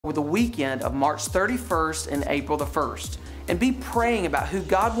over the weekend of March 31st and April the 1st, and be praying about who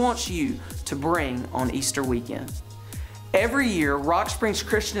God wants you to bring on Easter weekend. Every year, Rock Springs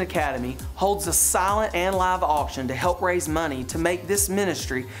Christian Academy holds a silent and live auction to help raise money to make this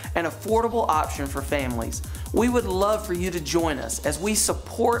ministry an affordable option for families. We would love for you to join us as we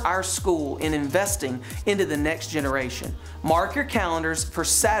support our school in investing into the next generation. Mark your calendars for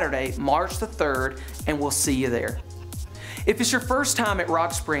Saturday, March the 3rd, and we'll see you there. If it's your first time at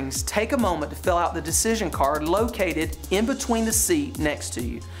Rock Springs, take a moment to fill out the decision card located in between the seat next to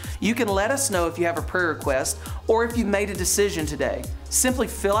you. You can let us know if you have a prayer request or if you've made a decision today. Simply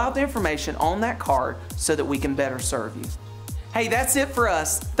fill out the information on that card so that we can better serve you. Hey, that's it for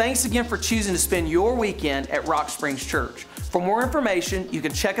us. Thanks again for choosing to spend your weekend at Rock Springs Church. For more information, you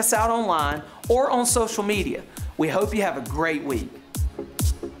can check us out online or on social media. We hope you have a great week.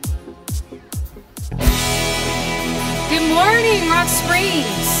 Good morning, Rock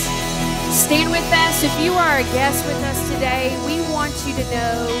Springs. Stand with us. If you are a guest with us today, we want you to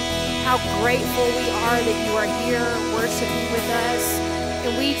know how grateful we are that you are here worshiping with us.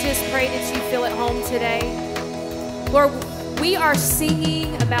 And we just pray that you feel at home today. Lord, we are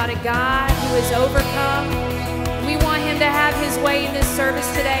singing about a God who has overcome. We want him to have his way in this service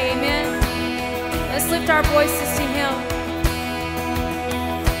today. Amen. Let's lift our voices to him.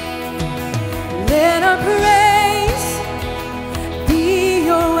 Let our praise be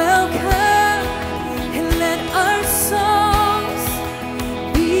your welcome, and let our songs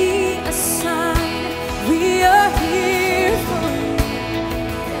be a sign we are here for you.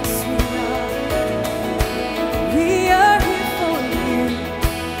 Yes, we are here for you.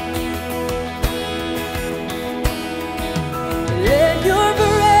 Let your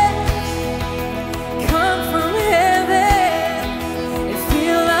breath come from heaven and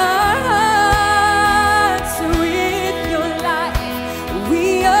fill our hearts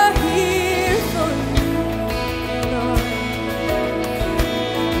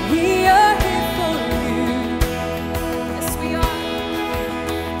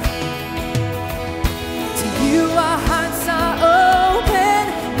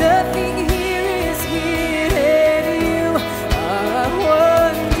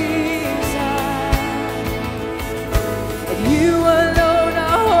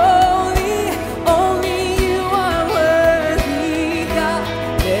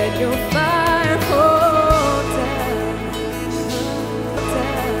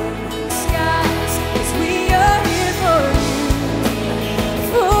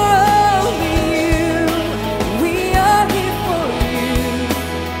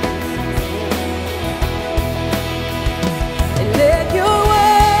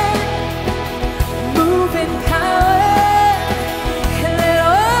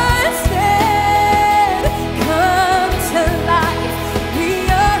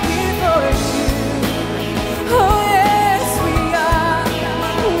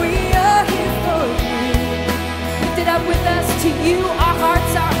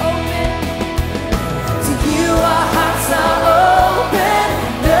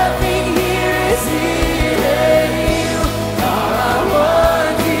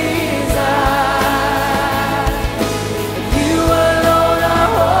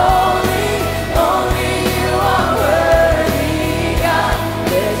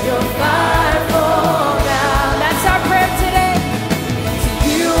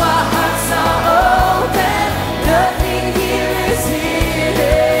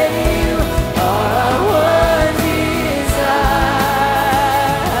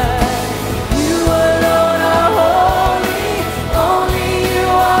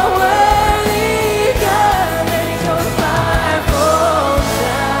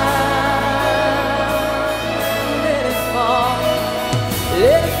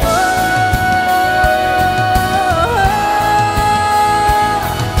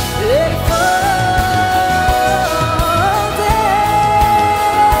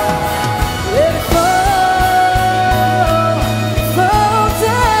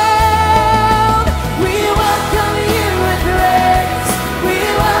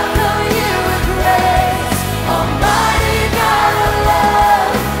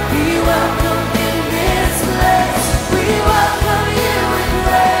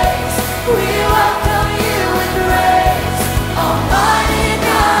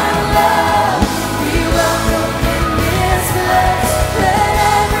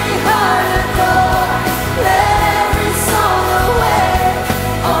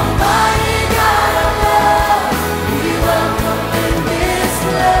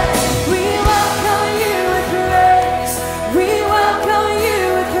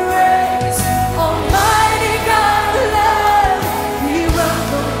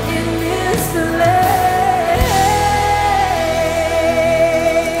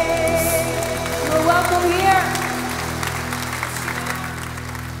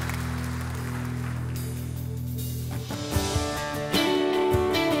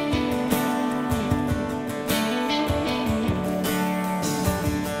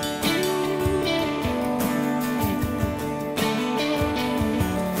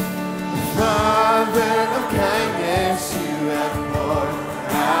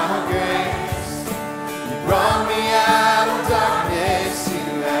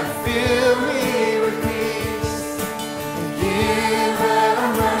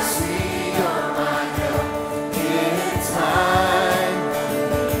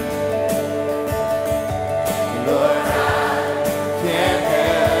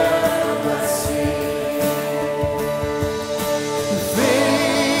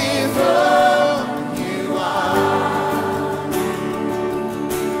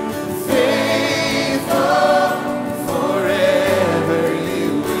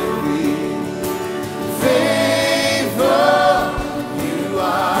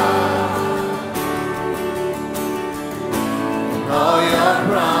your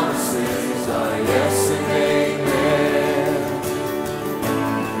promises are yes and amen.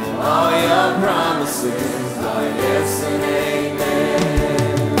 All your promises are yes and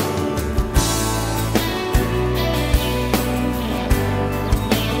amen.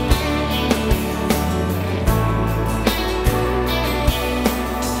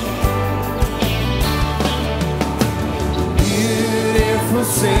 Beautiful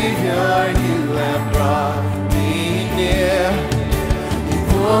Savior, you have brought me near. You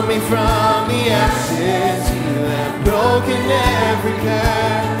pulled me from the ashes, you have broken every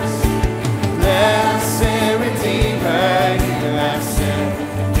curse. Blessed Redeemer, you have set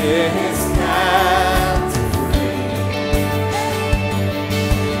this captive free.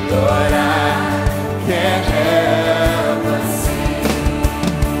 Lord, I can't help but see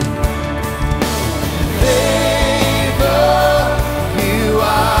faithful you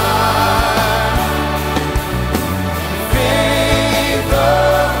are,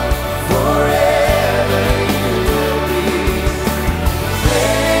 faithful forever you will be.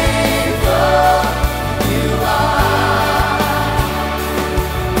 Faithful you are.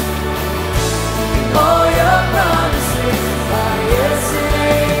 All your promises are yes and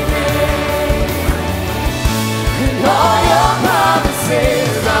amen. And all your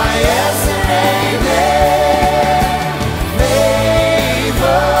promises are yes and amen.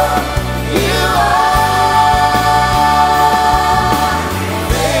 Faithful you are.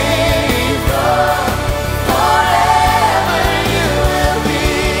 Faithful forever you will be.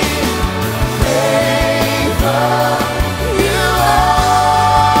 Faithful you are.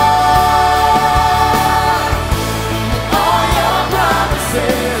 All your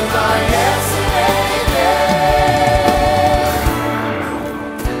promises are yes and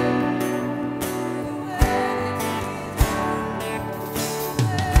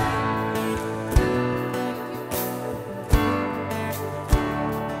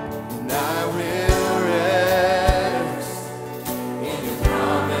and I will rest in your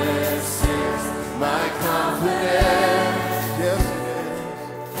promises. My confidence, yes,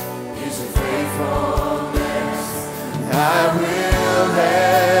 is your faithfulness. I will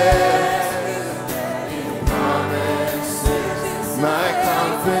rest in your promises. My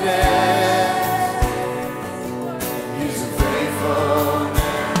confidence is your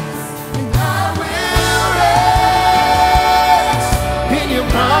faithfulness. I will rest in your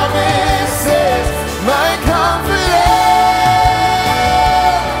promises. My confidence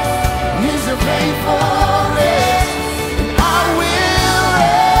is your faithfulness. I will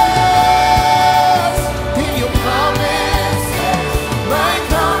rest in your promises. My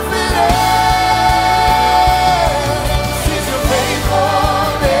confidence is your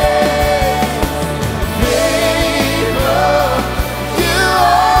faithfulness. Faithful you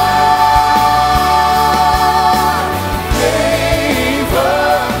are.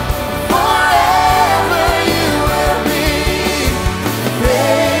 Faithful forever you will be.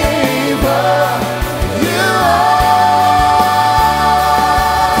 Faithful you are.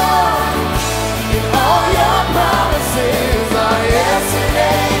 And all your promises are yes and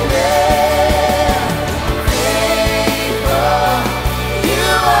amen. Faithful you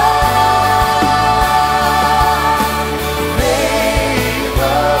are.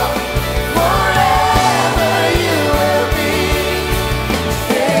 Faithful forever you will be.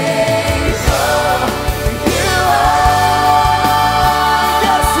 Faithful you are.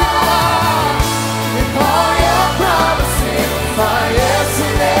 Yes you are. And all your promises are yes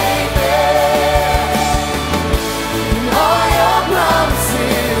and amen. And all your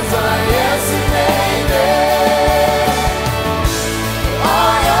promises are yes and amen.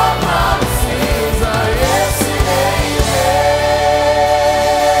 All your promises are yes and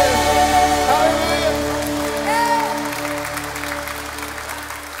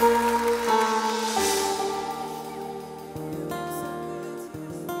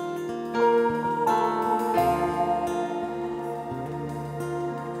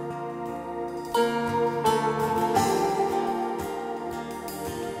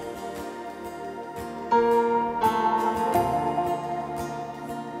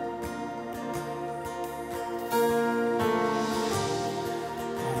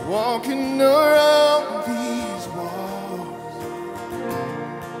walking around these walls,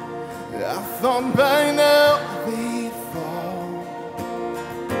 I thought by now they'd fall,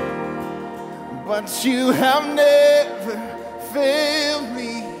 but you have never failed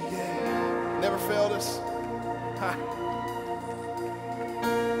me yet. Never failed us. Ha.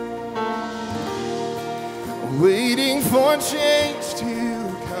 Waiting for change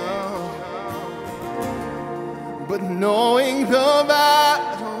to come, but knowing the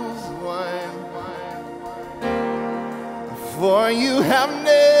battle's won. for you have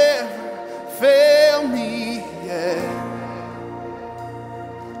never failed me yet.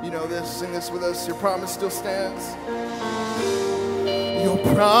 You know this, sing this with us. Your promise still stands. Your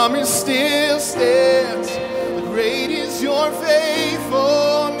promise still stands. Great is your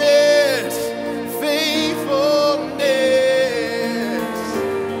faithfulness, faithfulness.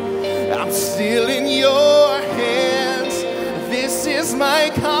 I'm still in your hands. This is my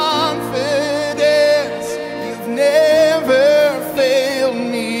confidence. You've never failed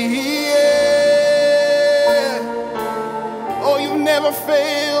me yet. Oh, you've never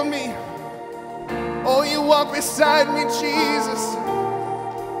failed me. Oh, you walk beside me, Jesus.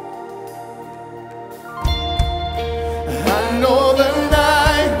 I know the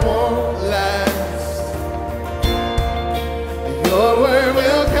night won't last. Your word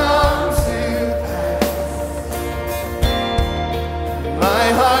will come to pass. My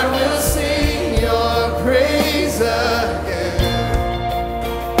heart will sing your praise again.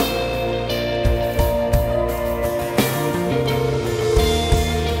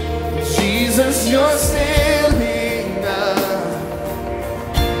 Jesus, you're still enough.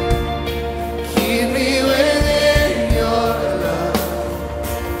 Keep me within your love.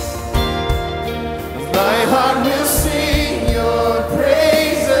 My heart will sing your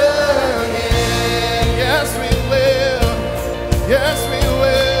praise again. Yes, we will. Yes, we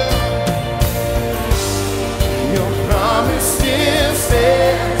will. Your promise still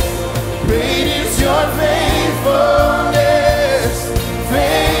stands. Great is your faithfulness,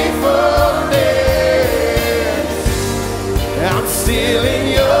 faithfulness. I'm still in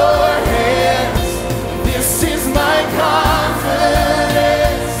your hands. This is my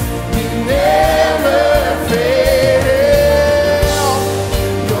confidence. You never fail.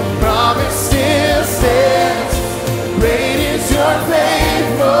 Your promise still stands. Great is your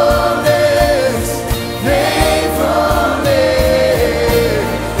faithfulness, faithfulness.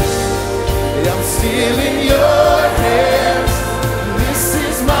 I'm still in your hands. This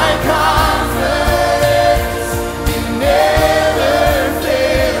is my confidence. You never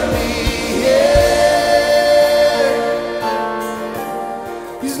fail me yet.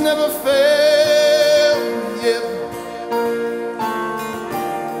 He's never failed me yet.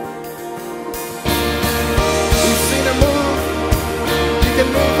 We've seen him move. He can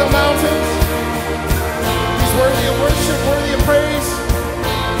move the mountains. He's worthy of worship, worthy of praise.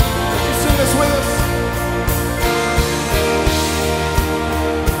 Would you sing this with us?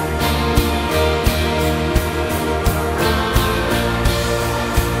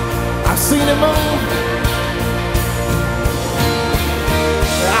 I've seen him move.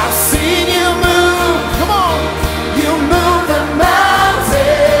 I've seen you move. Come on. You move the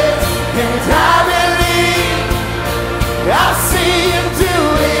mountains, and I believe I'll see you do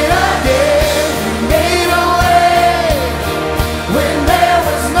it again. You made a way when there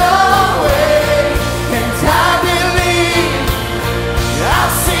was no way, and I believe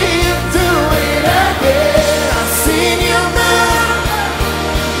I'll see you do it again. I've seen you move.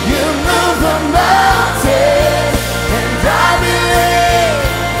 You move the mountains, and I believe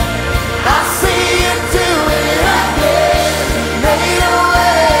I'll see you do it again. You made a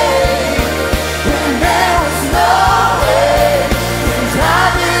way when there was no way, and I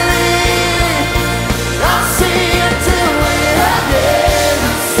believe I'll see you do it again. I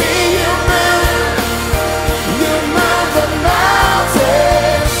see you move. You move the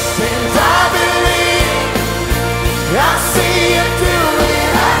mountains, and I believe I'll see you do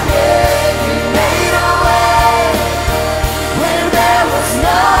it again. You made a way when there was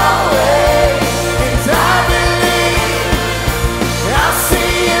no way, and I believe I'll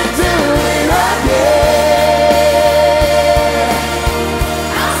see you do it again.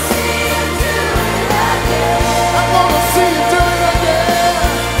 I'll see you do it again. I'm gonna see you do it again.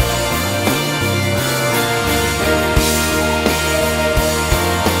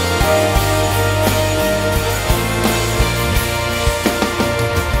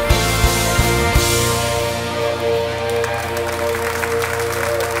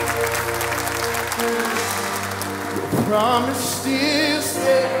 Promise still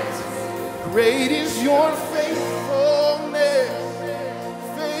stands. Great is your faithfulness,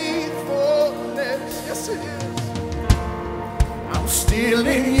 faithfulness. Yes, it is. I'm still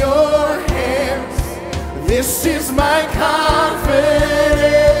in your hands. This is my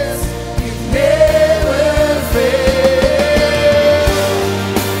confidence. You've never failed.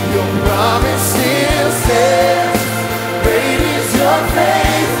 Your promise still stands. Great is your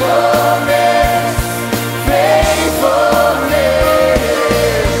faithfulness, faithfulness.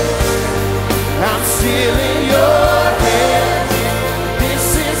 I'm still in your hands. This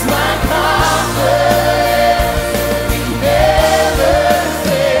is my confidence. You never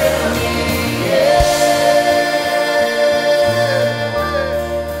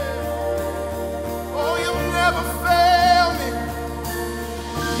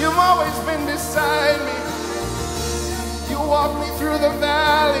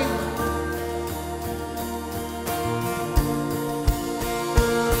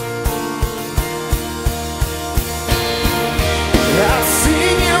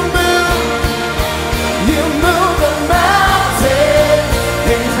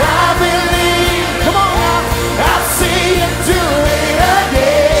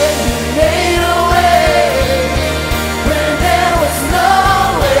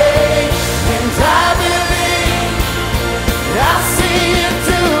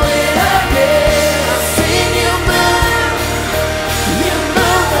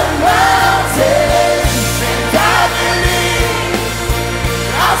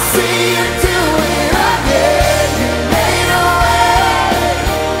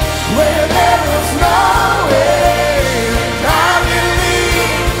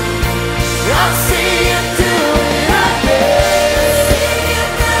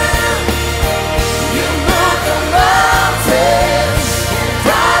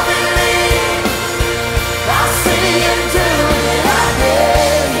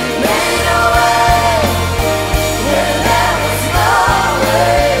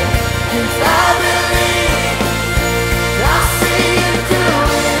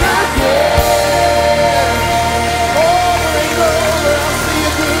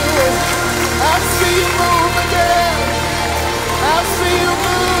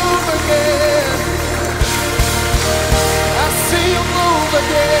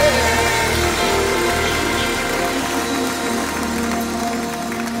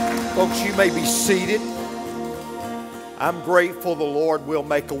Folks, you may be seated. I'm grateful the Lord will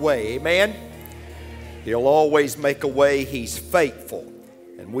make a way. Amen? He'll always make a way. He's faithful.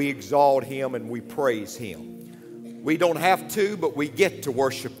 And we exalt Him and we praise Him. We don't have to, but we get to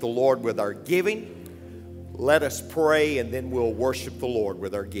worship the Lord with our giving. Let us pray, and then we'll worship the Lord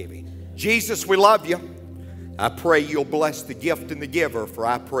with our giving. Jesus, we love you. I pray you'll bless the gift and the giver, for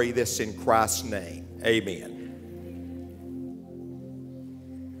I pray this in Christ's name. Amen.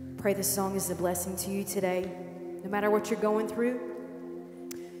 Pray this song is a blessing to you today. No matter what you're going through,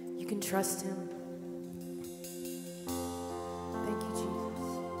 you can trust Him. Thank you, Jesus.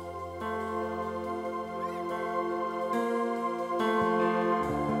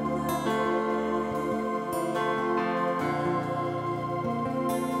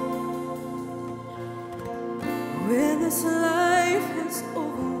 When this life has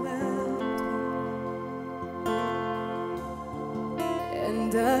overwhelmed me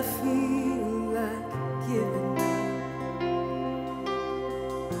and I feel like giving up,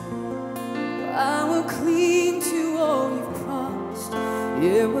 I will cling to all you've promised.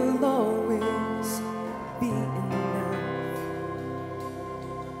 It will always be enough.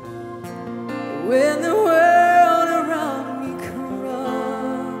 When the world around me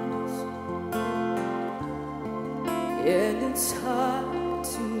crumbs and it's hard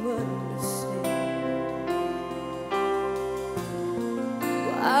to understand,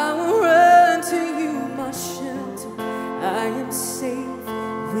 I will run to you, my shelter. I am safe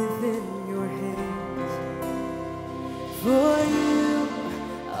within your hands. For you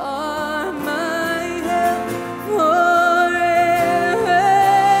are my help forever.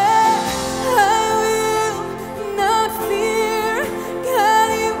 I will not fear. God,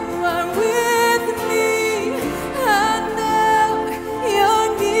 you are with me. I know you're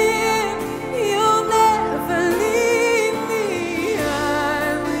near. You'll never leave me. I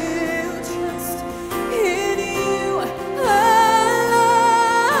will trust in you alone.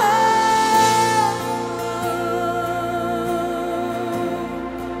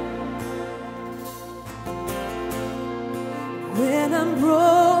 When I'm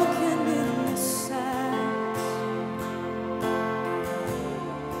broken in the sight,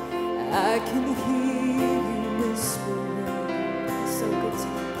 I can hear you whispering. So good to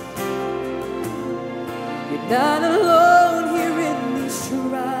me. You're not alone here in these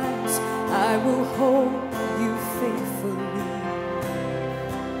trials. I will hold you faithfully.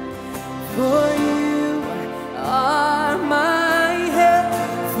 For you are my help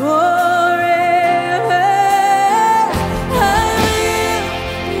forever. I will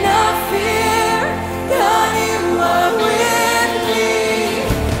not fear. God, you are with me.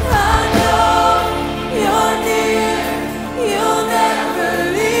 I know you're near. You'll never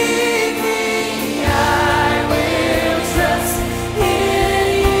leave me. I will trust in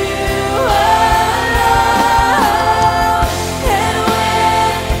you alone. And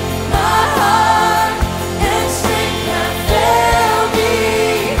when my heart and strength have failed me,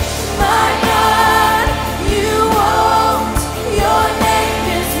 my God, you won't. Your name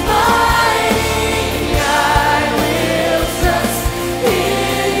is mighty. I will trust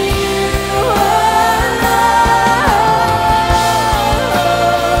in you alone.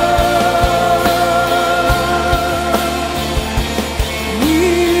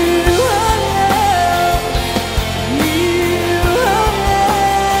 You alone. You alone.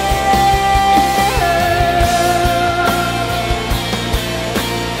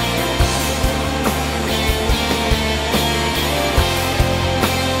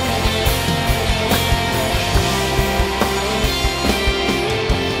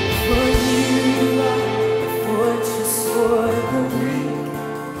 For you are a fortress for the weak,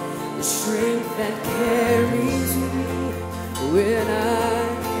 the strength that carries me when I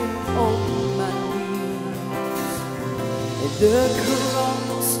am on my knees. And the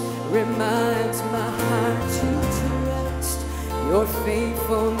cross reminds my heart to trust your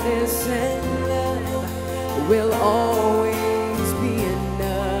faithfulness and love will always be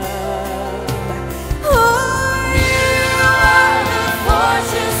enough. Oh, you are the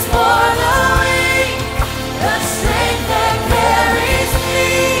fortress for the weak, the strength that carries me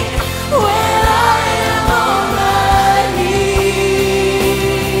when I am on my knees.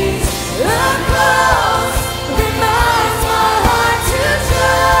 The cross reminds my heart to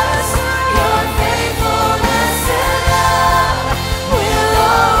trust your faithfulness and love will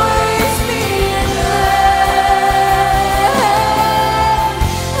always be enough.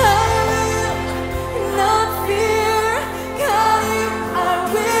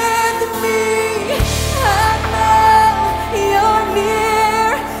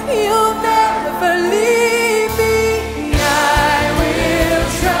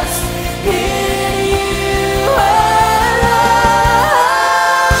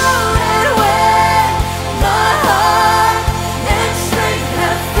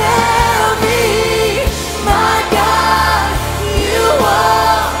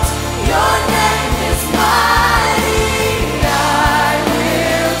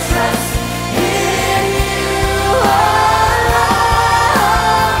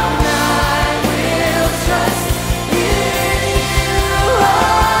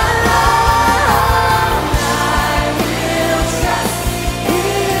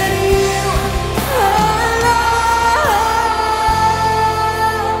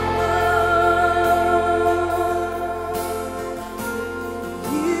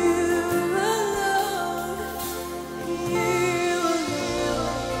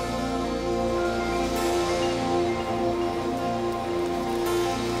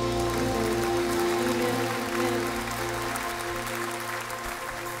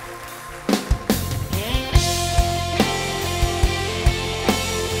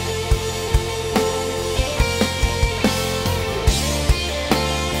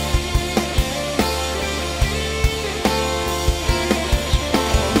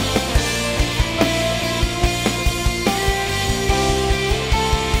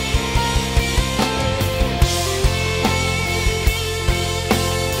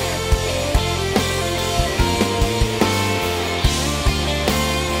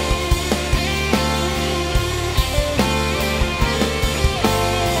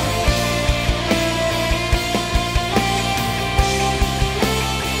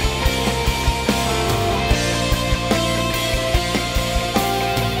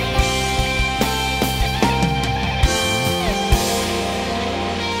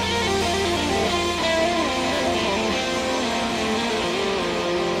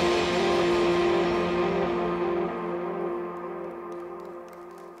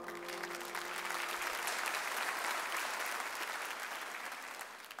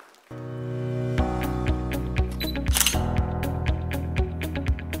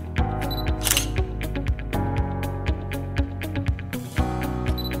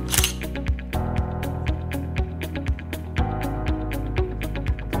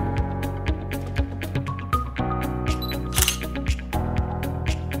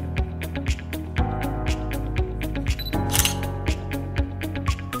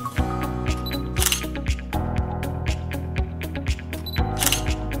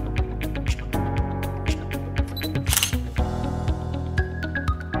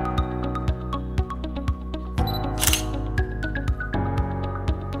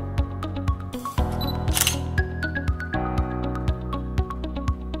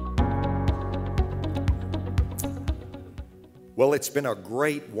 Well, it's been a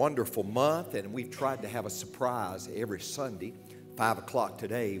great, wonderful month, and we've tried to have a surprise every Sunday. 5 o'clock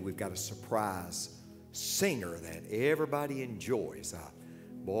today, we've got a surprise singer that everybody enjoys.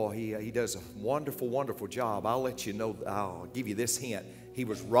 Boy, he does a wonderful, wonderful job. I'll give you this hint. He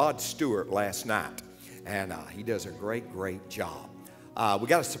was Rod Stewart last night, and he does a great, great job. We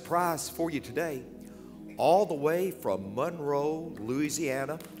got a surprise for you today, all the way from Monroe,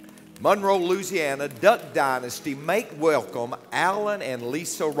 Louisiana. Monroe, Louisiana, Duck Dynasty, make welcome Alan and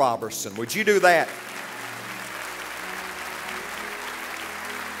Lisa Robertson. Would you do that?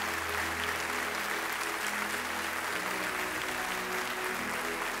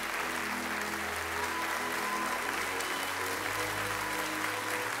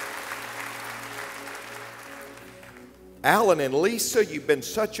 Alan and Lisa, you've been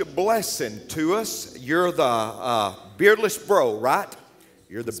such a blessing to us. You're the beardless bro, right?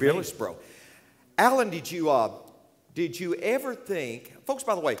 You're the beardless bro. Alan, did you ever think, folks,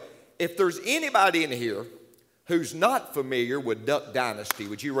 by the way, if there's anybody in here who's not familiar with Duck Dynasty,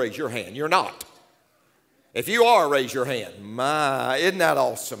 would you raise your hand? You're not. If you are, raise your hand. My, isn't that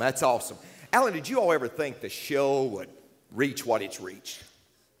awesome? That's awesome. Alan, did you all ever think the show would reach what it's reached?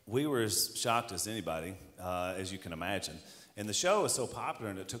 We were as shocked as anybody, as you can imagine. And the show was so popular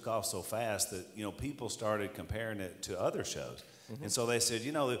and it took off so fast that, people started comparing it to other shows. Mm-hmm. And so they said,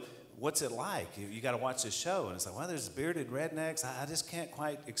 what's it like? You got to watch this show. And it's like, well, there's bearded rednecks. I just can't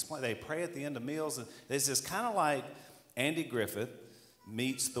quite explain. They pray at the end of meals. And it's just kind of like Andy Griffith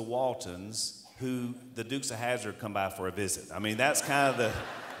meets the Waltons, who the Dukes of Hazzard come by for a visit. I mean, that's kind of the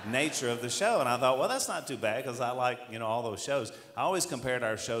nature of the show. And I thought, well, that's not too bad because I like, all those shows. I always compared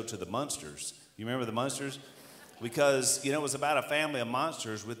our show to the Munsters. You remember the Munsters? Because, it was about a family of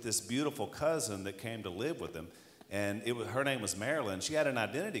monsters with this beautiful cousin that came to live with them. And her name was Marilyn. She had an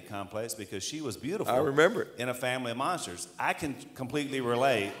identity complex because she was beautiful. I remember it. In a family of monsters. I can completely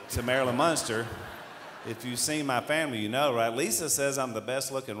relate to Marilyn Munster. If you've seen my family, you know, right? Lisa says I'm the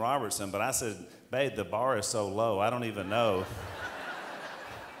best looking Robertson, but I said, babe, the bar is so low, I don't even know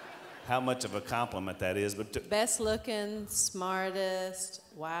how much of a compliment that is. But best looking, smartest,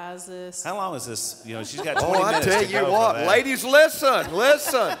 wisest. How long is this? She's got 20 minutes. I tell you what, ladies,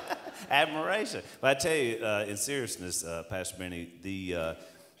 listen. Admiration. But I tell you, in seriousness, Pastor Benny,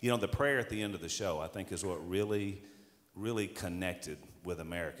 the prayer at the end of the show, I think, is what really, really connected with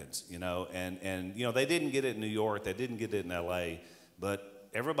Americans. And they didn't get it in New York, they didn't get it in L.A., but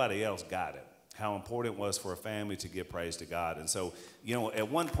everybody else got it. How important it was for a family to give praise to God. And so, at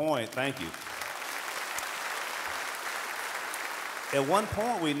one point, thank you. At one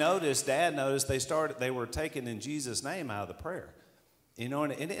point, Dad noticed they were taking in Jesus' name out of the prayer.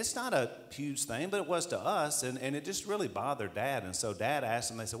 And it's not a huge thing, but it was to us, and it just really bothered Dad. And so Dad asked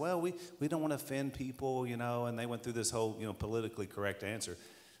them, they said, well, we don't want to offend people, and they went through this whole, politically correct answer.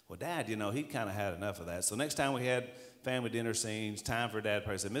 Well, Dad, he kind of had enough of that. So next time we had family dinner scenes, time for Dad to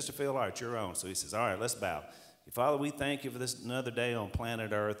pray. He said, Mr. Phil, all right, you're on. So he says, all right, let's bow. Father, we thank you for this another day on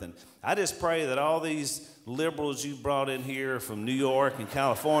planet Earth. And I just pray that all these liberals you brought in here from New York and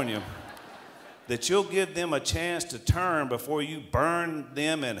California, that you'll give them a chance to turn before you burn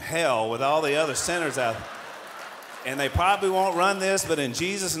them in hell with all the other sinners out there. And they probably won't run this, but in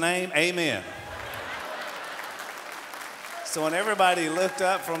Jesus' name, amen. So when everybody looked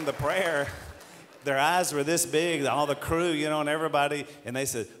up from the prayer, their eyes were this big, all the crew, and everybody, and they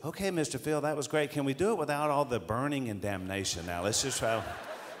said, okay, Mr. Phil, that was great. Can we do it without all the burning and damnation now? Let's just try.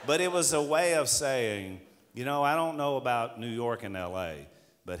 But it was a way of saying, I don't know about New York and L.A.,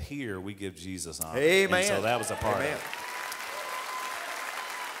 but here we give Jesus honor. Amen. And so that was a part of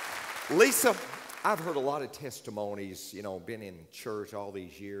it. Lisa, I've heard a lot of testimonies, been in church all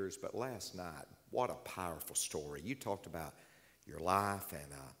these years, but last night, what a powerful story. You talked about your life, and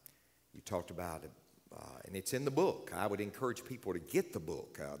you talked about it, and it's in the book. I would encourage people to get the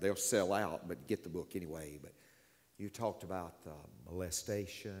book. They'll sell out, but get the book anyway. But you talked about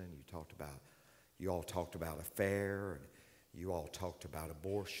molestation. You all talked about affair, and you all talked about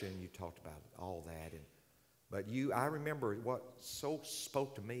abortion. You talked about all that. But I remember what so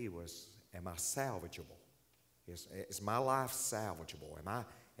spoke to me was, am I salvageable? Is my life salvageable?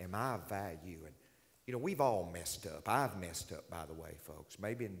 Am I of value? And, we've all messed up. I've messed up, by the way, folks,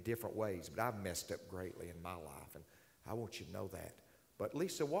 maybe in different ways, but I've messed up greatly in my life, and I want you to know that. But,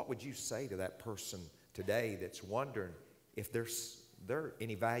 Lisa, what would you say to that person today that's wondering if there's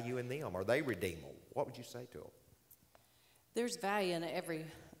any value in them? Are they redeemable? What would you say to them? There's value in every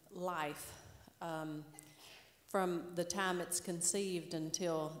life, from the time it's conceived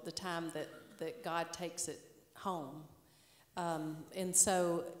until the time that God takes it home. And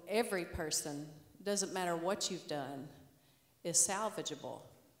so every person, doesn't matter what you've done, is salvageable.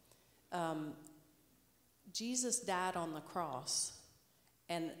 Jesus died on the cross,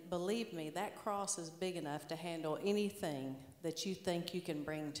 and believe me, that cross is big enough to handle anything that you think you can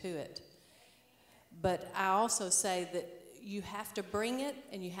bring to it. But I also say that you have to bring it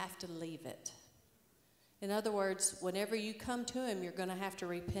and you have to leave it. In other words, whenever you come to him, you're going to have to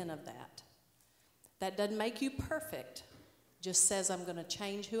repent of that. That doesn't make you perfect. Just says I'm going to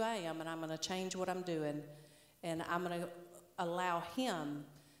change who I am, and I'm going to change what I'm doing, and I'm going to allow him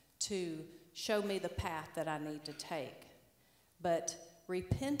to show me the path that I need to take. But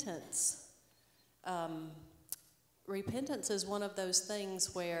repentance is one of those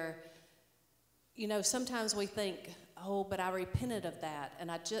things where, you know, sometimes we think, oh, but I repented of that, and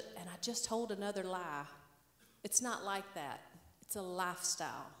I just told another lie. It's not like that. It's a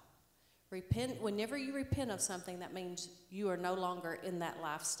lifestyle. Whenever you repent of something, that means you are no longer in that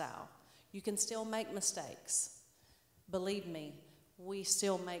lifestyle. You can still make mistakes. Believe me, we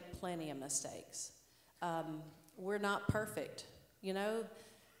still make plenty of mistakes. We're not perfect. You know,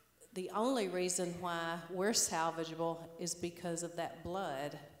 the only reason why we're salvageable is because of that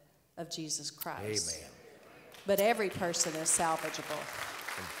blood of Jesus Christ. Amen. But every person is salvageable.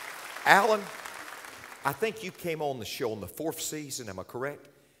 Alan, I think you came on the show in the 4th season, am I correct?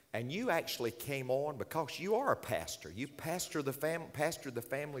 And you actually came on because you are a pastor. You pastored the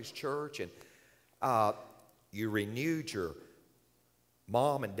family's church, and you renewed your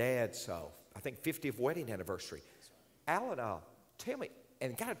mom and dad's, I think, 50th wedding anniversary. Alan, tell me,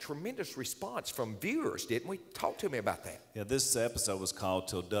 and got a tremendous response from viewers, didn't we? Talk to me about that. Yeah, this episode was called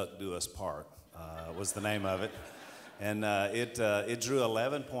 "Till Duck Do Us Part." Was the name of it, and it drew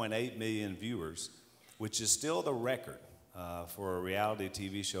 11.8 million viewers, which is still the record for a reality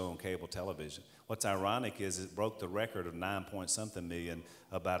TV show on cable television. What's ironic is it broke the record of 9-point-something million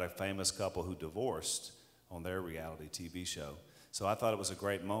about a famous couple who divorced on their reality TV show. So I thought it was a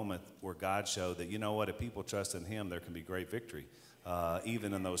great moment where God showed that, you know what, if people trust in him, there can be great victory,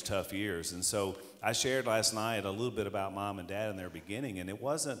 even in those tough years. And so I shared last night a little bit about mom and dad in their beginning, and it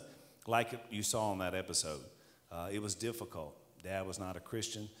wasn't like you saw in that episode. It was difficult. Dad was not a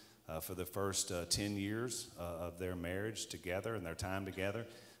Christian for the first 10 years of their marriage together and their time together.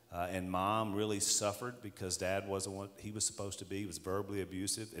 And mom really suffered because dad wasn't what he was supposed to be. He was verbally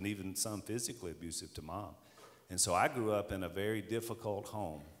abusive and even some physically abusive to mom. And so I grew up in a very difficult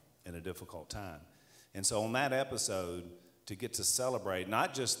home in a difficult time. And so on that episode, to get to celebrate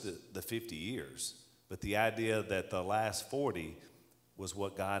not just the 50 years, but the idea that the last 40 was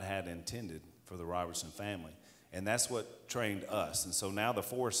what God had intended for the Robertson family. And that's what trained us. And so now the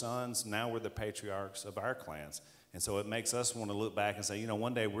 4 sons, now we're the patriarchs of our clans. And so it makes us want to look back and say, you know,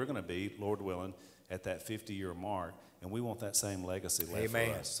 one day we're going to be, Lord willing, at that 50-year mark, and we want that same legacy left for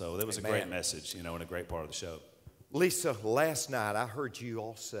us. So that was a great message, you know, and a great part of the show. Lisa, last night I heard you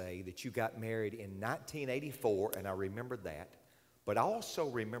all say that you got married in 1984, and I remembered that. But I also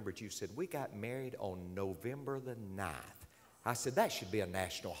remembered you said, we got married on November the 9th. I said, that should be a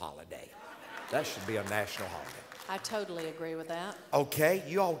national holiday. That should be a national holiday. I totally agree with that. Okay,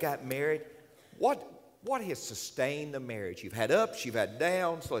 you all got married. What has sustained the marriage? You've had ups, you've had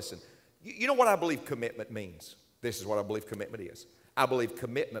downs. Listen, you know what I believe commitment means? This is what I believe commitment is. I believe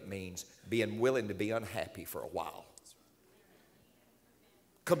commitment means being willing to be unhappy for a while.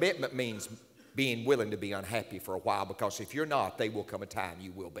 Commitment means being willing to be unhappy for a while, because if you're not, there will come a time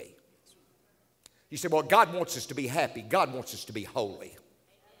you will be. You say, well, God wants us to be happy. God wants us to be holy.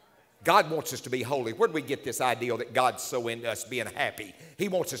 God wants us to be holy. Where do we get this idea that God's so into us being happy? He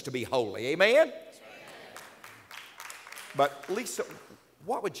wants us to be holy. Amen? But Lisa,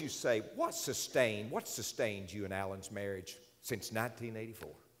 what would you say, what sustained you and Alan's marriage since 1984?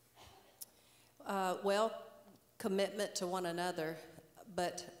 Well, commitment to one another,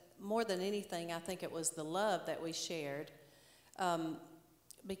 but more than anything, I think it was the love that we shared,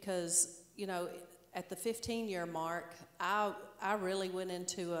 because, you know, at the 15-year mark, I really went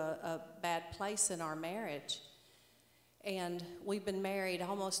into a bad place in our marriage. And we've been married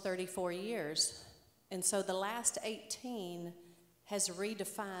almost 34 years. And so the last 18 has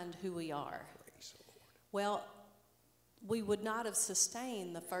redefined who we are. Praise the Lord. Well, we would not have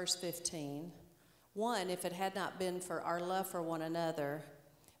sustained the first 15, one, if it had not been for our love for one another.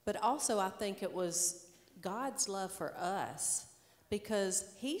 But also I think it was God's love for us, because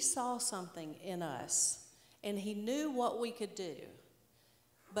he saw something in us and he knew what we could do,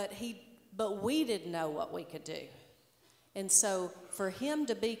 but we didn't know what we could do. And so for him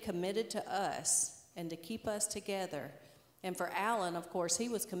to be committed to us and to keep us together, and for Alan, of course, he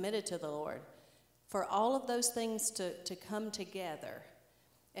was committed to the Lord, for all of those things to come together,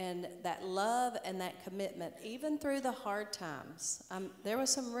 And that love and that commitment, even through the hard times. There was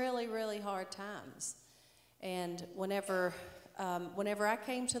some really, really hard times. And whenever I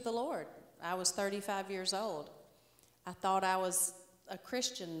came to the Lord, I was 35 years old. I thought I was a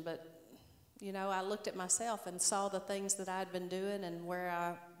Christian, but, you know, I looked at myself and saw the things that I'd been doing and where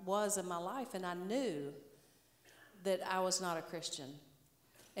I was in my life, and I knew that I was not a Christian.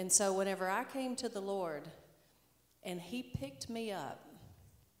 And so whenever I came to the Lord and He picked me up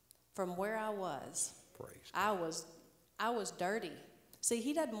from where I was, I was dirty. See,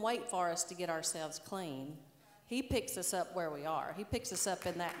 He doesn't wait for us to get ourselves clean. He picks us up where we are. He picks us up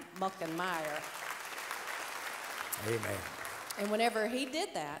in that muck and mire. Amen. And whenever He did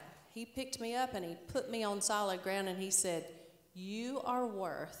that, He picked me up and He put me on solid ground, and He said, "You are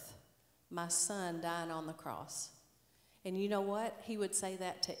worth my son dying on the cross." And you know what? He would say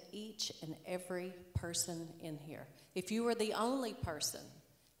that to each and every person in here. If you were the only person,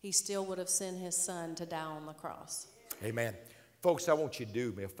 He still would have sent His son to die on the cross. Amen. Folks, I want you to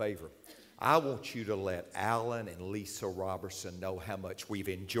do me a favor. I want you to let Alan and Lisa Robertson know how much we've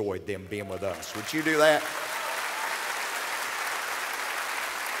enjoyed them being with us. Would you do that?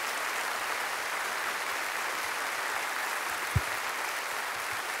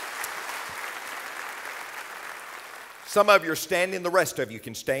 Some of you are standing, the rest of you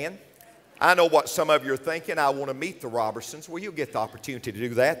can stand. I know what some of you are thinking. I want to meet the Robertsons. Well, you'll get the opportunity to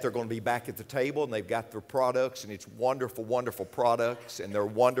do that. They're going to be back at the table, and they've got their products, and it's wonderful, wonderful products, and they're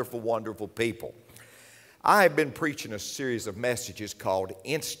wonderful, wonderful people. I have been preaching a series of messages called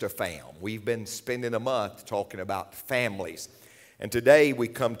InstaFam. We've been spending a month talking about families. And today we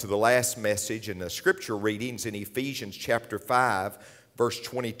come to the last message in the scripture readings in Ephesians chapter 5, verse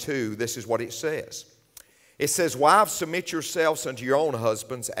 22. This is what it says. It says, "Wives, submit yourselves unto your own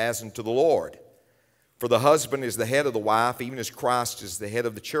husbands as unto the Lord. For the husband is the head of the wife, even as Christ is the head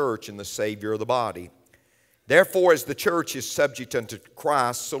of the church and the Savior of the body. Therefore, as the church is subject unto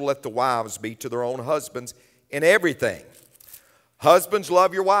Christ, so let the wives be to their own husbands in everything. Husbands,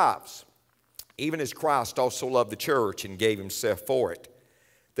 love your wives, even as Christ also loved the church and gave Himself for it,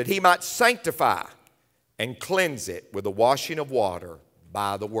 that He might sanctify and cleanse it with the washing of water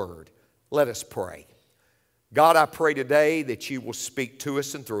by the word." Let us pray. God, I pray today that You will speak to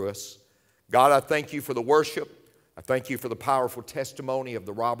us and through us. God, I thank You for the worship. I thank You for the powerful testimony of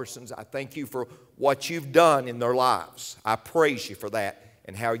the Robertsons. I thank You for what You've done in their lives. I praise You for that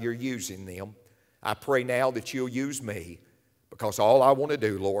and how You're using them. I pray now that You'll use me, because all I want to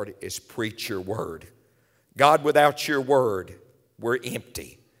do, Lord, is preach Your word. God, without Your word, we're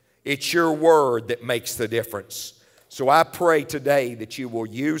empty. It's Your word that makes the difference. So I pray today that You will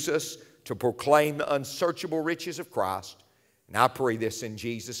use us to proclaim the unsearchable riches of Christ. And I pray this in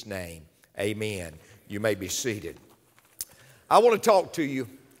Jesus' name. Amen. You may be seated. I want to talk to you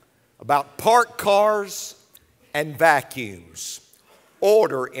about parked cars and vacuums.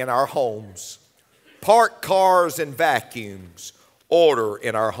 Order in our homes. Parked cars and vacuums. Order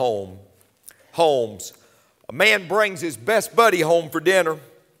in our homes. A man brings his best buddy home for dinner,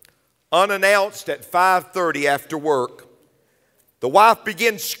 unannounced at 5:30 after work. The wife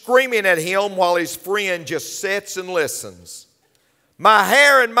begins screaming at him while his friend just sits and listens. "My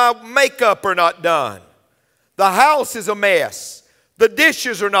hair and my makeup are not done. The house is a mess. The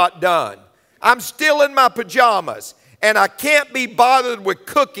dishes are not done. I'm still in my pajamas, and I can't be bothered with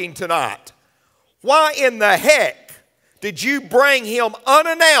cooking tonight. Why in the heck did you bring him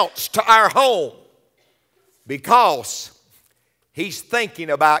unannounced to our home?" "Because he's thinking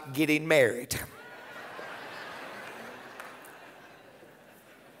about getting married."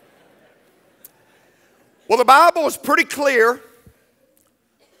 Well, the Bible is pretty clear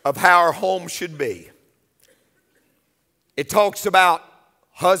of how our home should be. It talks about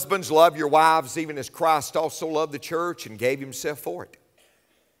husbands, love your wives, even as Christ also loved the church and gave Himself for it.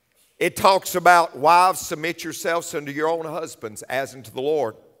 It talks about wives, submit yourselves unto your own husbands as unto the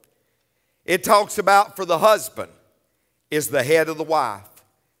Lord. It talks about for the husband is the head of the wife,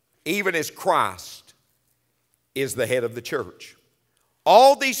 even as Christ is the head of the church.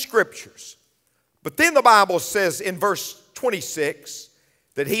 All these scriptures. But then the Bible says in verse 26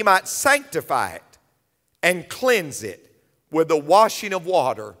 that He might sanctify it and cleanse it with the washing of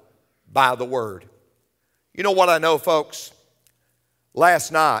water by the word. You know what I know, folks?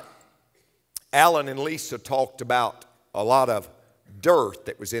 Last night, Alan and Lisa talked about a lot of dirt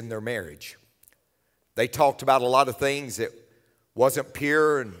that was in their marriage. They talked about a lot of things that wasn't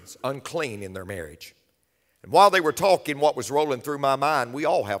pure and unclean in their marriage. And while they were talking, what was rolling through my mind, we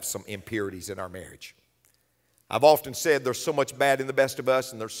all have some impurities in our marriage. I've often said there's so much bad in the best of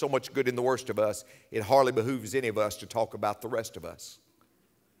us and there's so much good in the worst of us, it hardly behooves any of us to talk about the rest of us.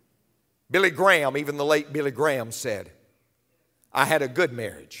 Billy Graham, even the late Billy Graham said, I had a good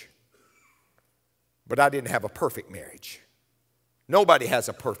marriage, but I didn't have a perfect marriage. Nobody has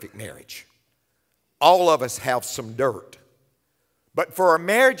a perfect marriage. All of us have some dirt. But for our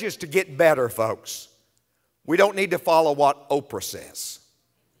marriages to get better, folks, we don't need to follow what Oprah says.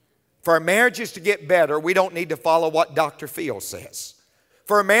 For our marriages to get better, we don't need to follow what Dr. Phil says.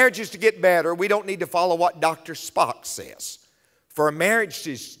 For our marriages to get better, we don't need to follow what Dr. Spock says. For our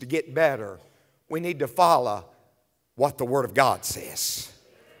marriages to get better, we need to follow what the Word of God says.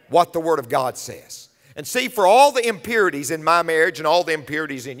 What the Word of God says. And see, for all the impurities in my marriage and all the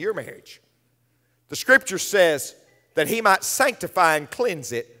impurities in your marriage, the Scripture says that He might sanctify and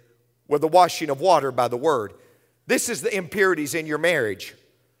cleanse it with the washing of water by the Word. This is the impurities in your marriage.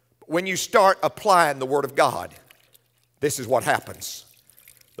 When you start applying the Word of God, this is what happens.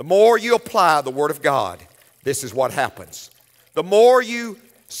 The more you apply the Word of God, this is what happens. The more you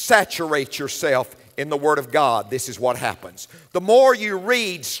saturate yourself in the Word of God, this is what happens. The more you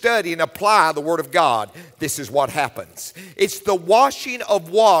read, study, and apply the Word of God, this is what happens. It's the washing of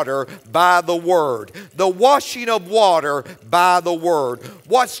water by the Word. The washing of water by the Word.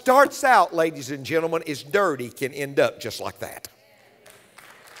 What starts out, ladies and gentlemen, is dirty can end up just like that.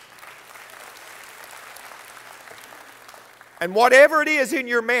 And whatever it is in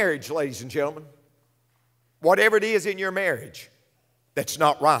your marriage, ladies and gentlemen, whatever it is in your marriage that's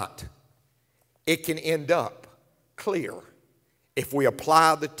not right, it can end up clear if we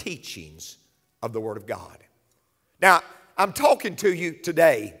apply the teachings of the Word of God. Now, I'm talking to you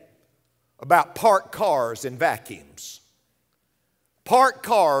today about parked cars and vacuums. Parked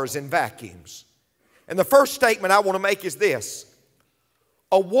cars and vacuums. And the first statement I want to make is this.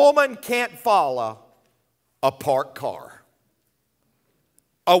 A woman can't follow a parked car.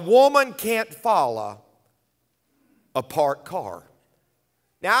 A woman can't follow a parked car.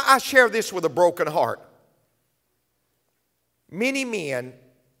 Now, I share this with a broken heart. Many men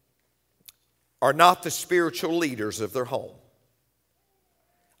are not the spiritual leaders of their home.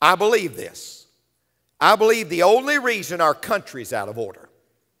 I believe this. I believe the only reason our country is out of order,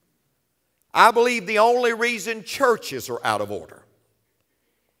 I believe the only reason churches are out of order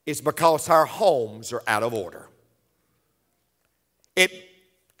is because our homes are out of order. It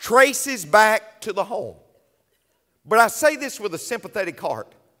traces back to the home. But I say this with a sympathetic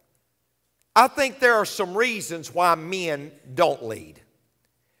heart. I think there are some reasons why men don't lead.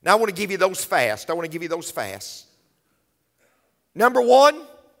 Now I want to give you those fast. Number one,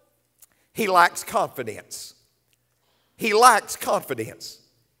 he lacks confidence. He lacks confidence.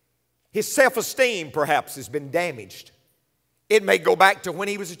 His self-esteem perhaps has been damaged. It may go back to when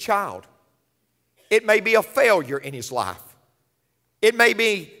he was a child. It may be a failure in his life. It may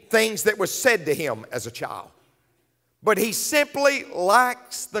be things that were said to him as a child. But he simply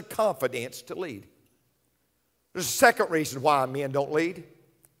lacks the confidence to lead. There's a second reason why men don't lead.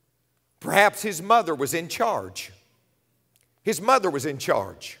 Perhaps his mother was in charge. His mother was in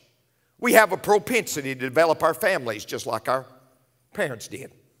charge. We have a propensity to develop our families just like our parents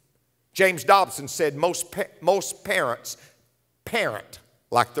did. James Dobson said most parents parent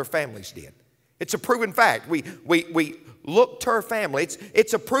like their families did. It's a proven fact. We look to our family.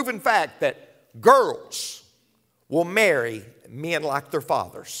 It's a proven fact that girls will marry men like their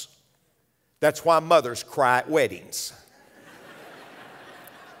fathers. That's why mothers cry at weddings.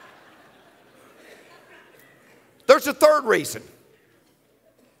 There's a third reason.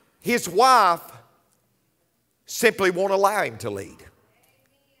 His wife simply won't allow him to lead.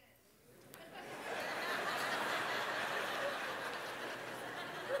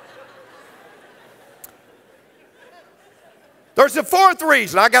 There's a fourth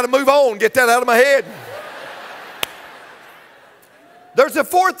reason. I got to move on, get that out of my head. There's a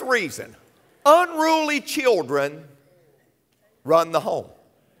fourth reason. Unruly children run the home.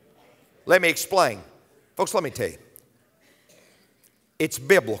 Let me explain. Folks, let me tell you. It's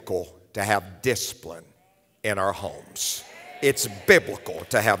biblical to have discipline in our homes. It's biblical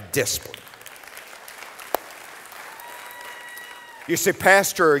to have discipline. You say,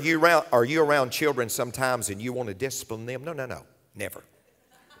 Pastor, are you around children sometimes and you want to discipline them? No, never.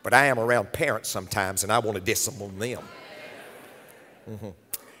 But I am around parents sometimes and I want to discipline them.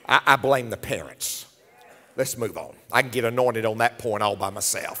 I blame the parents. Let's move on. I can get anointed on that point all by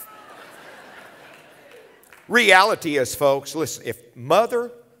myself. Reality is, folks, listen, if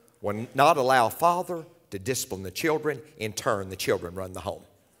mother will not allow father to discipline the children, in turn, the children run the home.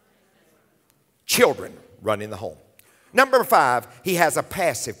 Children run in the home. Number 5, he has a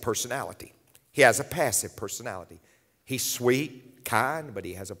passive personality. He has a passive personality. He's sweet, kind, but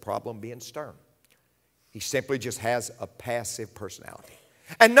he has a problem being stern. He simply just has a passive personality.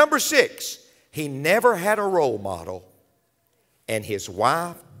 And number 6, he never had a role model, and his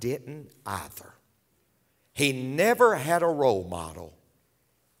wife didn't either. He never had a role model,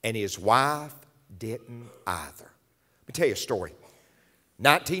 and his wife didn't either. Let me tell you a story.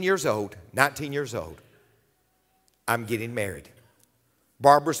 19 years old, I'm getting married.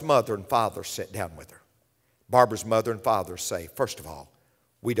 Barbara's mother and father sat down with her. Barbara's mother and father say, first of all,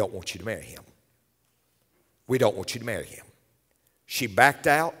 we don't want you to marry him. We don't want you to marry him. She backed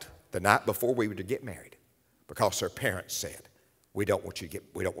out the night before we were to get married because her parents said, we don't want you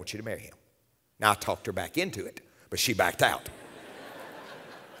to marry him. Now I talked her back into it, but she backed out.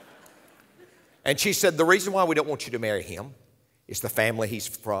 And she said, the reason why we don't want you to marry him is the family he's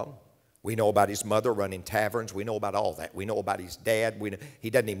from. We know about his mother running taverns. We know about all that. We know about his dad. He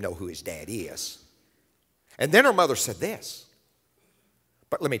doesn't even know who his dad is. And then her mother said this,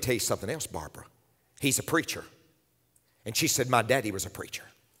 but let me tell you something else, Barbara. He's a preacher. And she said, my daddy was a preacher.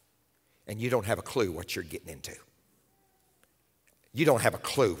 And you don't have a clue what you're getting into. You don't have a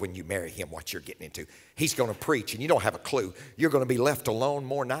clue when you marry him what you're getting into. He's going to preach and you don't have a clue. You're going to be left alone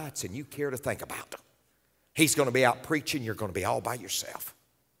more nights than you care to think about. He's going to be out preaching. You're going to be all by yourself.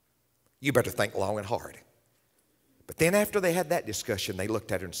 You better think long and hard. But then after they had that discussion, they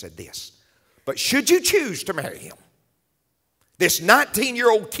looked at her and said this, but should you choose to marry him, this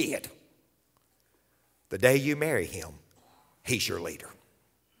 19-year-old kid, the day you marry him, he's your leader.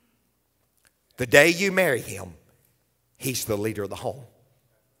 The day you marry him, he's the leader of the home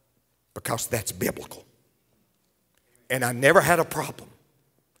because that's biblical. And I never had a problem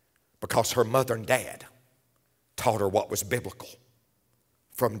because her mother and dad taught her what was biblical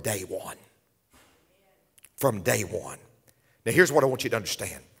from day one. From day one. Now here's what I want you to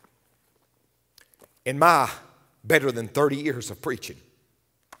understand. In my better than 30 years of preaching,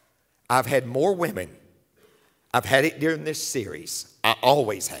 I've had more women. I've had it during this series. I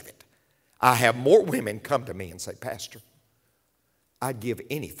always have it. I have more women come to me and say, Pastor, I'd give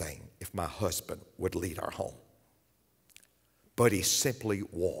anything if my husband would lead our home. But he simply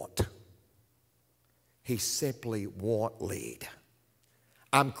won't. He simply won't lead.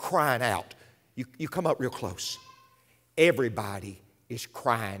 I'm crying out. You come up real close. Everybody is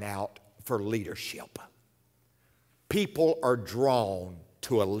crying out for leadership. People are drawn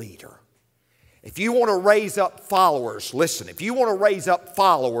to a leader. If you want to raise up followers, listen, if you want to raise up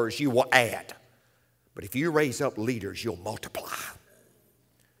followers, you will add. But if you raise up leaders, you'll multiply.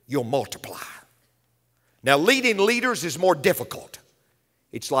 You'll multiply. Now, leading leaders is more difficult.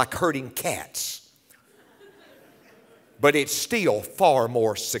 It's like herding cats. But it's still far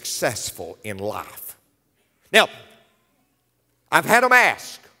more successful in life. Now, I've had them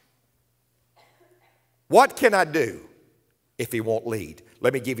ask, what can I do if he won't lead?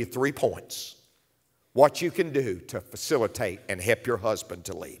 Let me give you 3 points. What you can do to facilitate and help your husband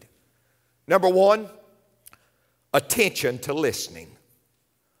to lead. Number 1, attention to listening.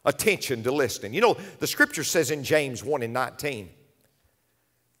 Attention to listening. You know, the scripture says in James 1:19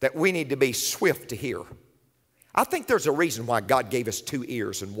 that we need to be swift to hear. I think there's a reason why God gave us 2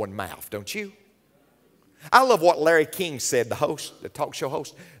 ears and 1 mouth, don't you? I love what Larry King said, the talk show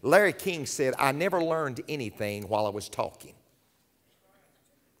host. Larry King said, I never learned anything while I was talking.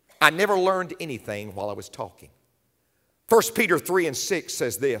 I never learned anything while I was talking. 1 Peter 3:6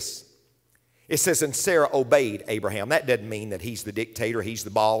 says this. It says, and Sarah obeyed Abraham. That doesn't mean that he's the dictator, he's the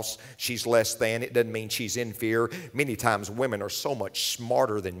boss, she's less than. It doesn't mean she's inferior. Many times women are so much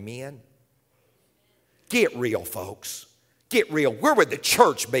smarter than men. Get real, folks. Get real. Where would the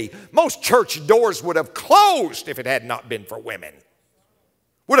church be? Most church doors would have closed if it had not been for women.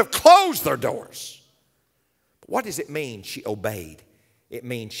 Would have closed their doors. But what does it mean she obeyed? It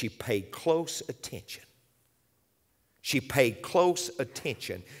means she paid close attention. She paid close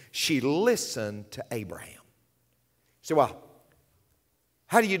attention. She listened to Abraham. So, well,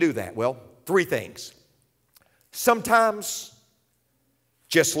 how do you do that? Well, 3 things. Sometimes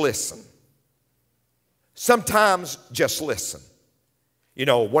just listen. Sometimes just listen. You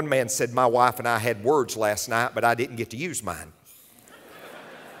know, one man said, my wife and I had words last night, but I didn't get to use mine.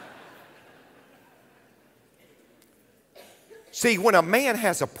 See, when a man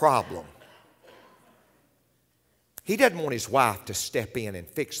has a problem, he doesn't want his wife to step in and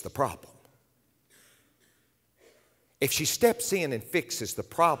fix the problem. If she steps in and fixes the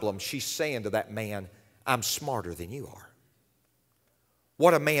problem, she's saying to that man, I'm smarter than you are.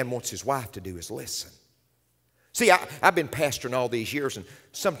 What a man wants his wife to do is listen. See, I've been pastoring all these years, and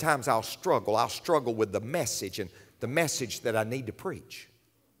sometimes I'll struggle. I'll struggle with the message and the message that I need to preach.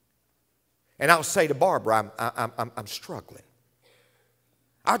 And I'll say to Barbara, I'm struggling.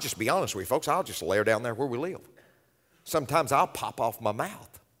 I'll just be honest with you, folks. I'll just lay her down there where we live. Sometimes I'll pop off my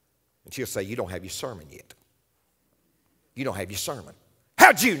mouth. And she'll say, you don't have your sermon yet. You don't have your sermon.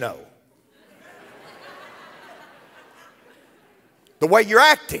 How'd you know? The way you're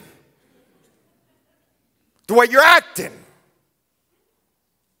acting. The way you're acting.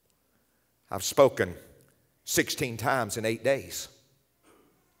 I've spoken 16 times in 8 days.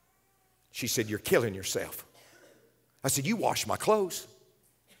 She said, you're killing yourself. I said, you wash my clothes.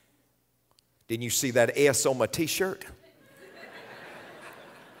 Didn't you see that S on my t-shirt?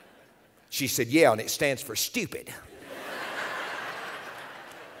 She said, yeah, and it stands for stupid.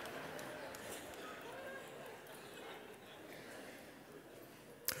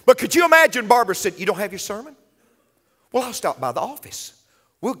 But could you imagine Barbara said, you don't have your sermon? Well, I'll stop by the office.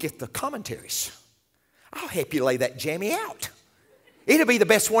 We'll get the commentaries. I'll help you lay that jammy out. It'll be the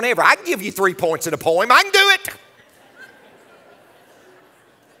best one ever. I can give you 3 points in a poem. I can do it.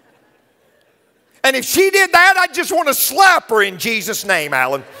 And if she did that, I just want to slap her in Jesus' name,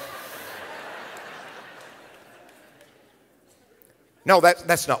 Alan. No,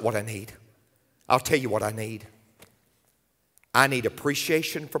 that's not what I need. I'll tell you what I need. I need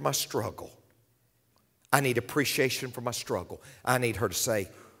appreciation for my struggle. I need appreciation for my struggle. I need her to say,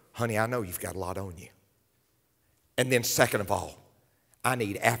 honey, I know you've got a lot on you. And then second of all, I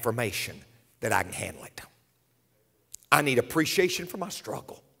need affirmation that I can handle it. I need appreciation for my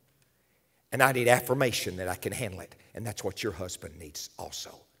struggle. And I need affirmation that I can handle it. And that's what your husband needs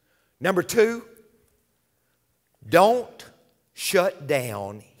also. Number 2, don't shut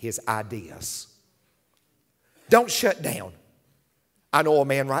down his ideas. Don't shut down. I know a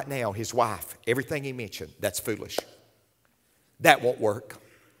man right now, his wife, everything he mentioned, that's foolish. That won't work.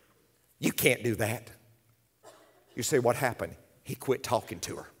 You can't do that. You say, what happened? He quit talking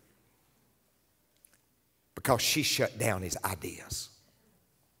to her. Because she shut down his ideas.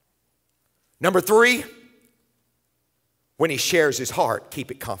 Number 3, when he shares his heart,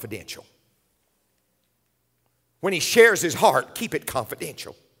 keep it confidential. When he shares his heart, keep it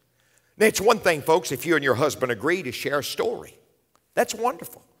confidential. Now, it's one thing, folks, if you and your husband agree to share a story. That's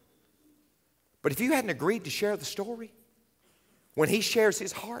wonderful. But if you hadn't agreed to share the story, when he shares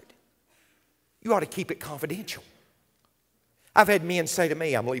his heart, you ought to keep it confidential. I've had men say to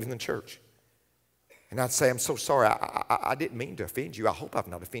me, I'm leaving the church. And I'd say, I'm so sorry, I didn't mean to offend you. I hope I've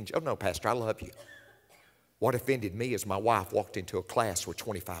not offended you. Oh, no, Pastor, I love you. What offended me is my wife walked into a class with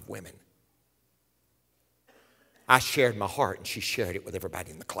 25 women. I shared my heart, and she shared it with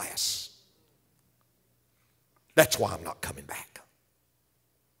everybody in the class. That's why I'm not coming back.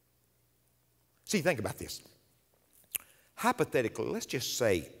 See, think about this. Hypothetically, let's just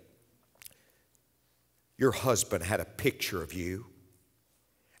say your husband had a picture of you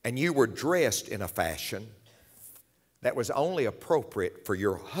and you were dressed in a fashion that was only appropriate for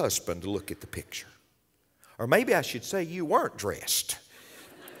your husband to look at the picture. Or maybe I should say you weren't dressed.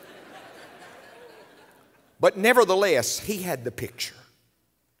 But nevertheless, he had the picture.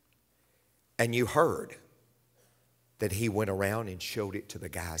 And you heard that he went around and showed it to the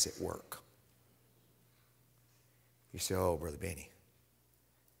guys at work. You say, oh, Brother Benny,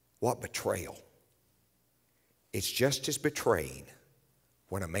 what betrayal. It's just as betraying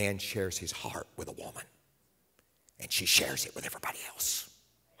when a man shares his heart with a woman and she shares it with everybody else.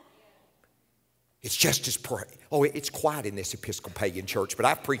 It's just as oh, it's quiet in this Episcopalian church, but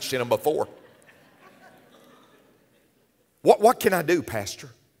I've preached in them before. What can I do, Pastor?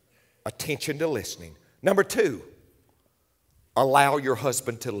 Attention to listening. Number 2, allow your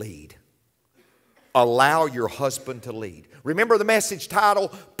husband to lead. Allow your husband to lead. Remember the message title,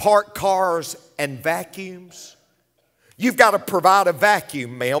 Parked Cars and Vacuums? You've got to provide a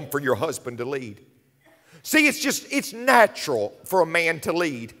vacuum, ma'am, for your husband to lead. See, it's natural for a man to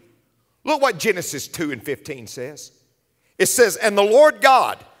lead. Look what Genesis 2:15 says. It says, and the Lord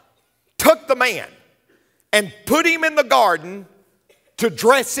God took the man and put him in the garden to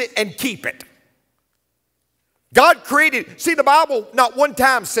dress it and keep it. God created, see, the Bible not one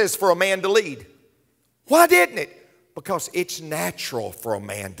time says for a man to lead. Why didn't it? Because it's natural for a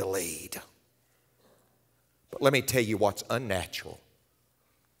man to lead. But let me tell you what's unnatural.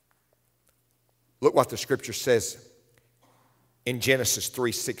 Look what the scripture says in Genesis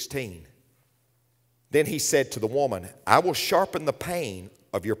 3:16. Then he said to the woman, I will sharpen the pain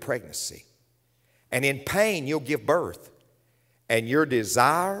of your pregnancy, and in pain you'll give birth, and your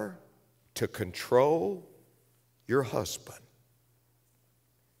desire to control your husband.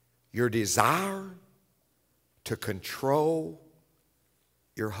 Your desire to control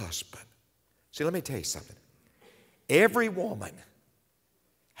your husband. See, let me tell you something. Every woman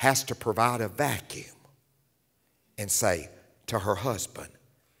has to provide a vacuum and say to her husband,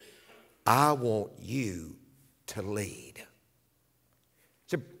 I want you to lead.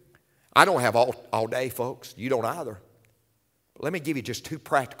 See, I don't have all day, folks. You don't either. But let me give you just 2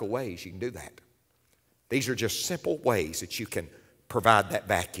 practical ways you can do that. These are just simple ways that you can provide that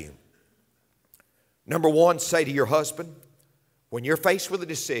vacuum. Number 1, say to your husband, when you're faced with a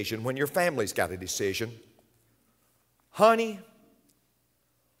decision, when your family's got a decision, honey,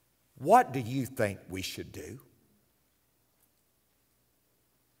 what do you think we should do?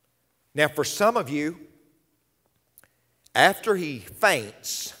 Now, for some of you, after he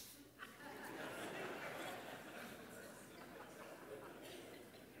faints,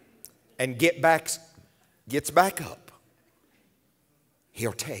 and gets back up,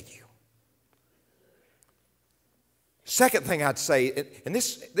 he'll tell you. Second thing I'd say, and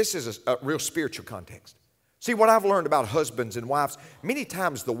this is a real spiritual context. See, what I've learned about husbands and wives, many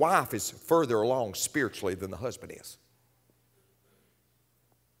times the wife is further along spiritually than the husband is.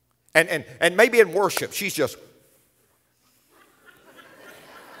 And maybe in worship, she's just...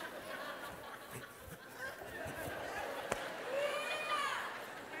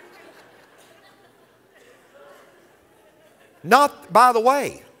 Not, by the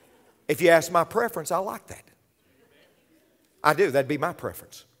way, if you ask my preference, I like that. I do, that'd be my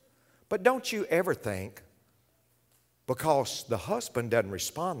preference. But don't you ever think, because the husband doesn't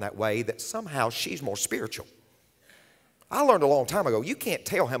respond that way, that somehow she's more spiritual. I learned a long time ago, you can't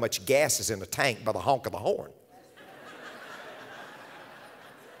tell how much gas is in the tank by the honk of the horn.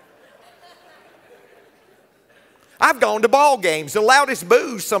 I've gone to ball games. The loudest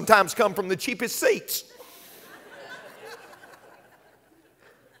boos sometimes come from the cheapest seats.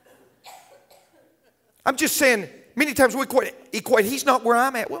 I'm just saying, many times we equate, he's not where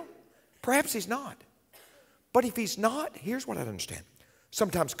I'm at. Well, perhaps he's not. But if he's not, here's what I understand.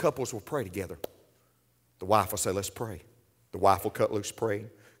 Sometimes couples will pray together. The wife will say, let's pray. The wife will cut loose praying.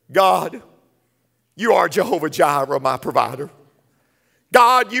 God, you are Jehovah Jireh, my provider.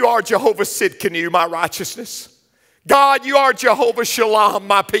 God, you are Jehovah Sidkenu, my righteousness. God, you are Jehovah Shalom,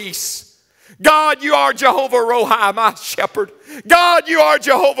 my peace. God, you are Jehovah Rohi, my shepherd. God, you are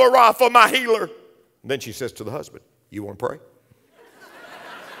Jehovah Rapha, my healer. And then she says to the husband, you want to pray?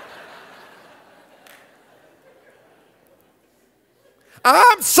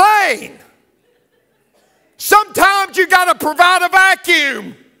 I'm saying, sometimes you got to provide a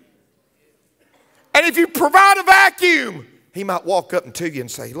vacuum. And if you provide a vacuum, he might walk up to you and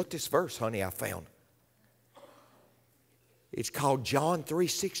say, look this verse, honey, I found. It's called John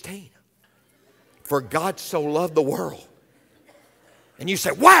 3:16. For God so loved the world. And you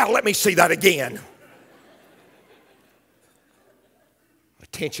say, wow, let me see that again.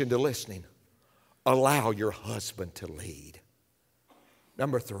 Attention to listening. Allow your husband to lead.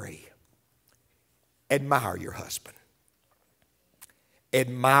 Number 3, admire your husband.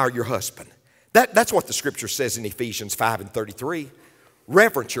 Admire your husband. That's what the scripture says in Ephesians 5:33.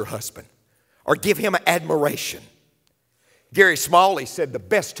 Reverence your husband or give him admiration. Gary Smalley said the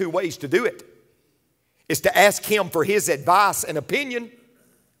best 2 ways to do it is to ask him for his advice and opinion.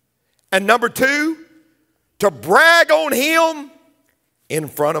 And number 2, to brag on him in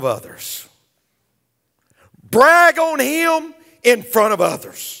front of others. Brag on him in front of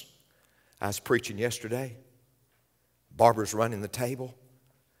others. I was preaching yesterday. Barbara's running the table.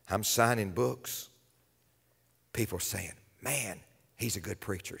 I'm signing books. People are saying, man, he's a good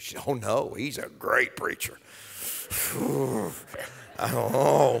preacher. She said, oh no, he's a great preacher.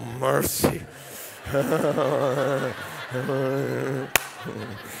 Oh, mercy.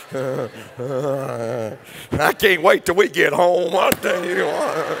 I can't wait till we get home. I'll tell you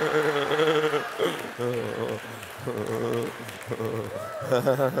what.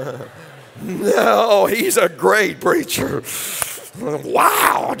 No, he's a great preacher.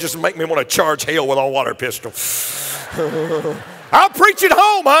 Wow, just make me want to charge hell with a water pistol. I'll preach at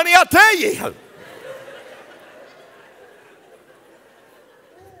home, honey, I'll tell you.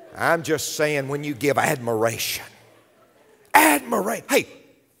 I'm just saying when you give admiration. Hey,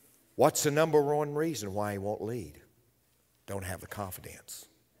 what's the number 1 reason why he won't lead? Don't have the confidence.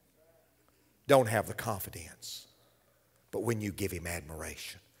 Don't have the confidence. But when you give him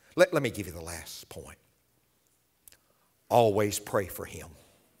admiration. Let me give you the last point. Always pray for him.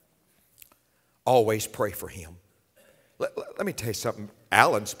 Always pray for him. Let me tell you something.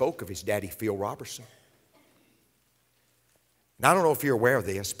 Alan spoke of his daddy, Phil Robertson. Now, I don't know if you're aware of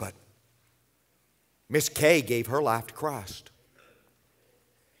this, but Miss Kay gave her life to Christ.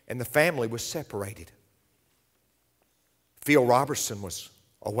 And the family was separated. Phil Robertson was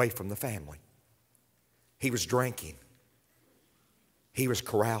away from the family. He was drinking. He was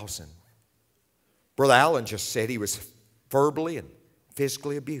carousing. Brother Allen just said he was verbally and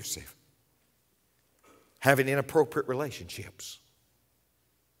physically abusive. having inappropriate relationships.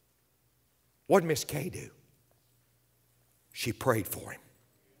 What did Miss Kay do? She prayed for him.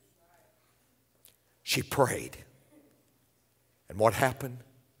 She prayed. And what happened?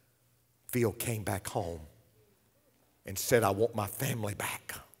 Phil came back home and said, I want my family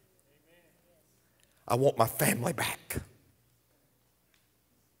back. I want my family back.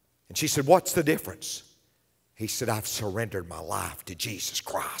 And she said, what's the difference? He said, I've surrendered my life to Jesus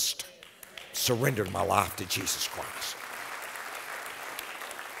Christ. Surrendered my life to Jesus Christ.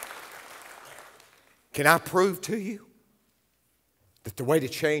 Can I prove to you that the way to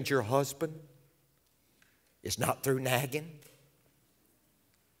change your husband is not through nagging?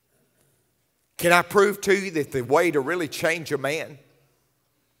 Can I prove to you that the way to really change a man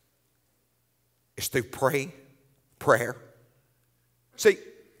is through prayer? See,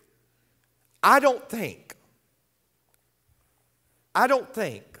 I don't think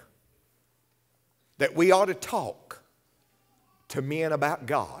that we ought to talk to men about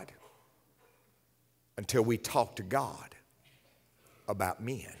God until we talk to God about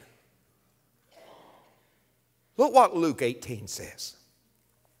men. Look what Luke 18 says.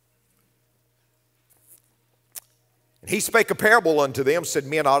 And he spake a parable unto them, said,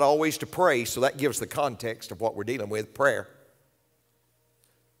 men ought always to pray. So that gives the context of what we're dealing with, prayer.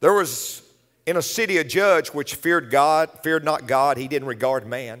 There was in a city a judge which feared not God. He didn't regard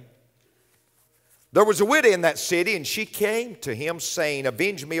man. There was a widow in that city, and she came to him, saying,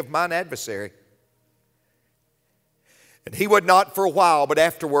 avenge me of mine adversary. And he would not for a while, but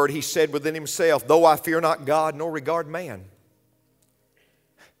afterward he said within himself, though I fear not God, nor regard man.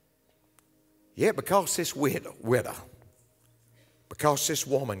 Yet because this widow, because this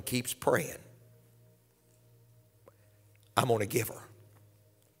woman keeps praying, I'm going to give her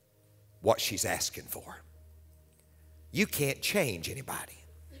what she's asking for. You can't change anybody.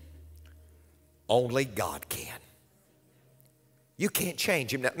 Only God can. You can't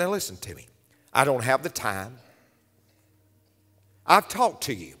change him. Now listen to me. I don't have the time. I've talked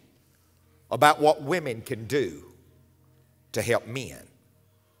to you about what women can do to help men.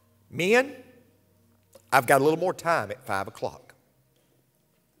 Men, I've got a little more time at 5 o'clock.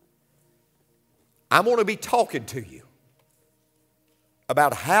 I'm going to be talking to you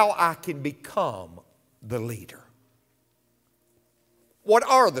about how I can become the leader. What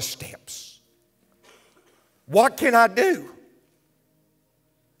are the steps? What can I do?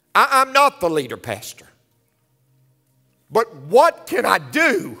 I'm not the leader, Pastor. But what can I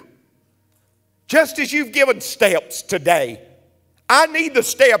do? Just as you've given steps today, I need the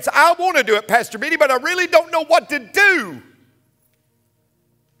steps. I want to do it, Pastor Benny, but I really don't know what to do.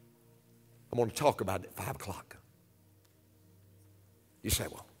 I'm going to talk about it at 5 o'clock. You say,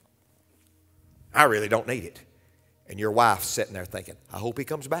 well, I really don't need it. And your wife's sitting there thinking, I hope he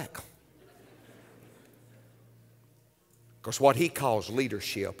comes back. Because what he calls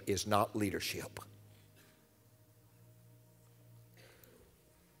leadership is not leadership.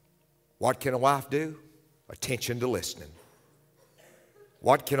 What can a wife do? Attention to listening.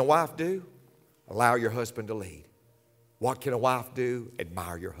 What can a wife do? Allow your husband to lead. What can a wife do?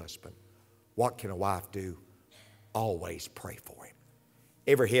 Admire your husband. What can a wife do? Always pray for him.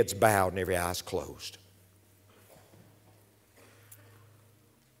 Every head's bowed and every eye's closed.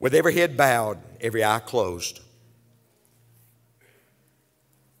 With every head bowed, every eye closed.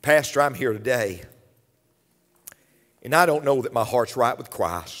 Pastor, I'm here today, and I don't know that my heart's right with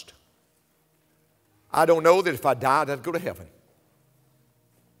Christ. I don't know that if I died, I'd go to heaven.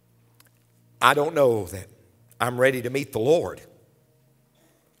 I don't know that I'm ready to meet the Lord.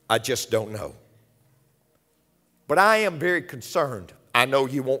 I just don't know. But I am very concerned. I know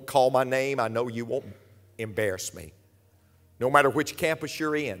you won't call my name. I know you won't embarrass me. No matter which campus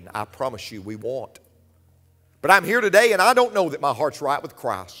you're in, I promise you we won't. But I'm here today and I don't know that my heart's right with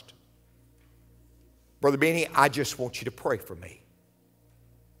Christ. Brother Benny, I just want you to pray for me.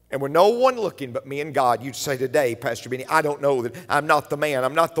 And with no one looking but me and God, you'd say today, Pastor Benny, I don't know that I'm not the man,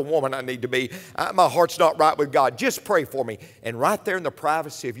 I'm not the woman I need to be. My heart's not right with God. Just pray for me. And right there in the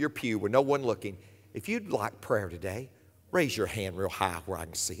privacy of your pew with no one looking, if you'd like prayer today, raise your hand real high where I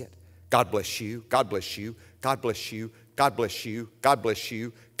can see it. God bless you. God bless you. God bless you. God bless you. God bless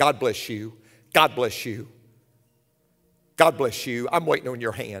you. God bless you. God bless you. God bless you. I'm waiting on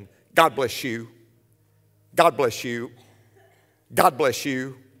your hand. God bless you. God bless you. God bless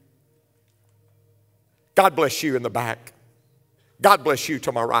you. God bless you in the back. God bless you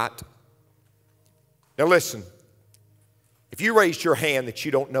to my right. Now listen, if you raised your hand that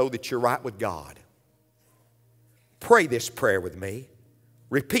you don't know that you're right with God, pray this prayer with me.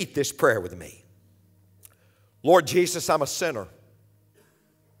 Repeat this prayer with me. Lord Jesus, I'm a sinner.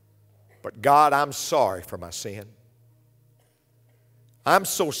 But God, I'm sorry for my sin. I'm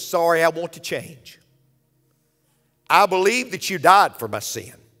so sorry I want to change. I believe that you died for my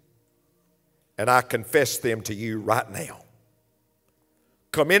sin. And I confess them to you right now.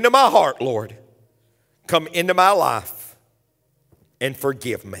 Come into my heart, Lord. Come into my life and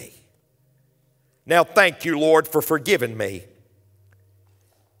forgive me. Now, thank you, Lord, for forgiving me.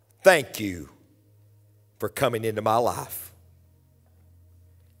 Thank you for coming into my life.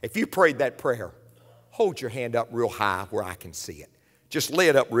 If you prayed that prayer, hold your hand up real high where I can see it. Just lay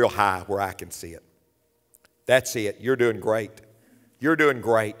it up real high where I can see it. That's it. You're doing great. You're doing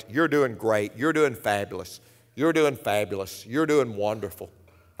great. You're doing great. You're doing fabulous. You're doing fabulous. You're doing wonderful.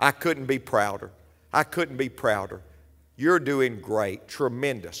 I couldn't be prouder. I couldn't be prouder. You're doing great.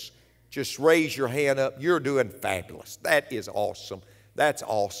 Tremendous. Just raise your hand up. You're doing fabulous. That is awesome. That's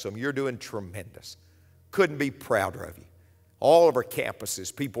awesome. You're doing tremendous. Couldn't be prouder of you. All of our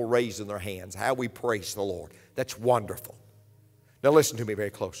campuses, people raising their hands. How we praise the Lord. That's wonderful. Now listen to me very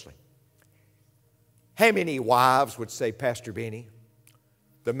closely. How many wives would say, Pastor Benny,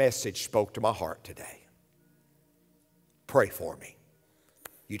 the message spoke to my heart today? Pray for me.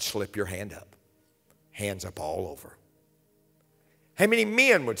 You'd slip your hand up. Hands up all over. How many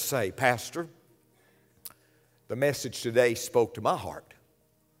men would say, Pastor, the message today spoke to my heart.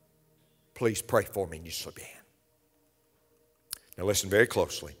 Please pray for me, and you slip your hand. Now listen very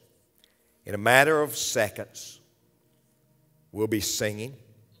closely. In a matter of seconds, we'll be singing.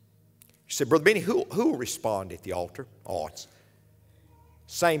 You said, Brother Benny, who will respond at the altar? Oh, it's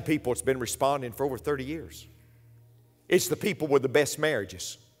same people that's been responding for over 30 years. It's the people with the best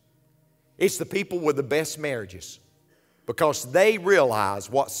marriages. It's the people with the best marriages because they realize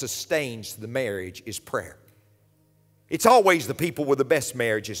what sustains the marriage is prayer. It's always the people with the best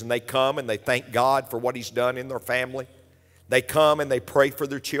marriages, and they come and they thank God for what He's done in their family. They come and they pray for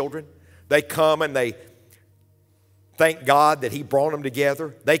their children. They come and they thank God that He brought them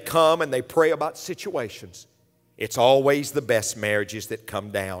together. They come and they pray about situations. It's always the best marriages that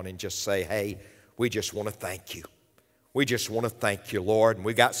come down and just say, hey, we just want to thank you. We just want to thank you, Lord. And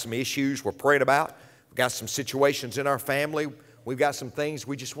we've got some issues we're praying about. We've got some situations in our family. We've got some things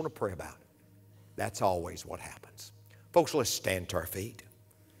we just want to pray about. That's always what happens. Folks, let's stand to our feet.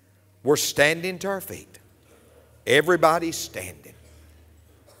 We're standing to our feet. Everybody's standing.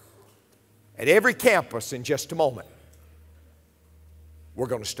 At every campus in just a moment, we're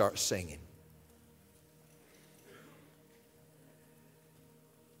going to start singing.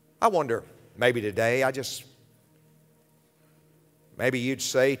 I wonder, maybe today, maybe you'd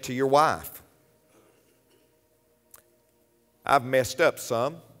say to your wife, I've messed up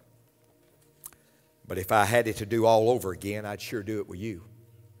some, but if I had it to do all over again, I'd sure do it with you.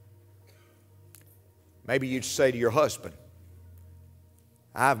 Maybe you'd say to your husband,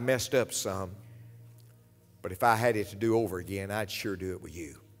 I've messed up some, but if I had it to do over again, I'd sure do it with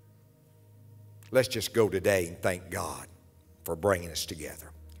you. Let's just go today and thank God for bringing us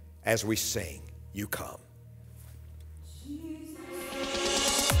together. As we sing, you come.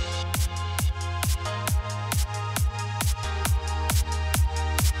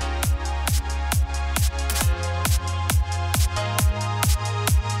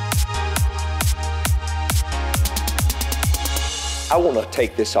 I want to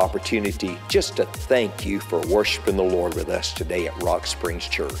take this opportunity just to thank you for worshiping the Lord with us today at Rock Springs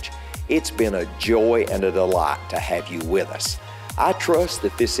Church. It's been a joy and a delight to have you with us. I trust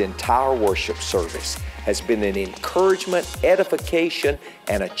that this entire worship service has been an encouragement, edification,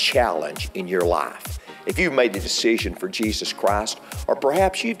 and a challenge in your life. If you've made the decision for Jesus Christ, or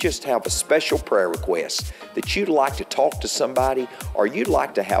perhaps you just have a special prayer request that you'd like to talk to somebody, or you'd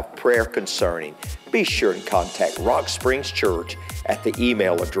like to have prayer concerning, be sure and contact Rock Springs Church at the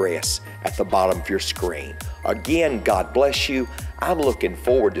email address at the bottom of your screen. Again, God bless you. I'm looking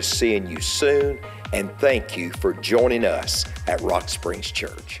forward to seeing you soon, and thank you for joining us at Rock Springs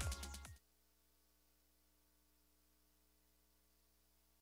Church.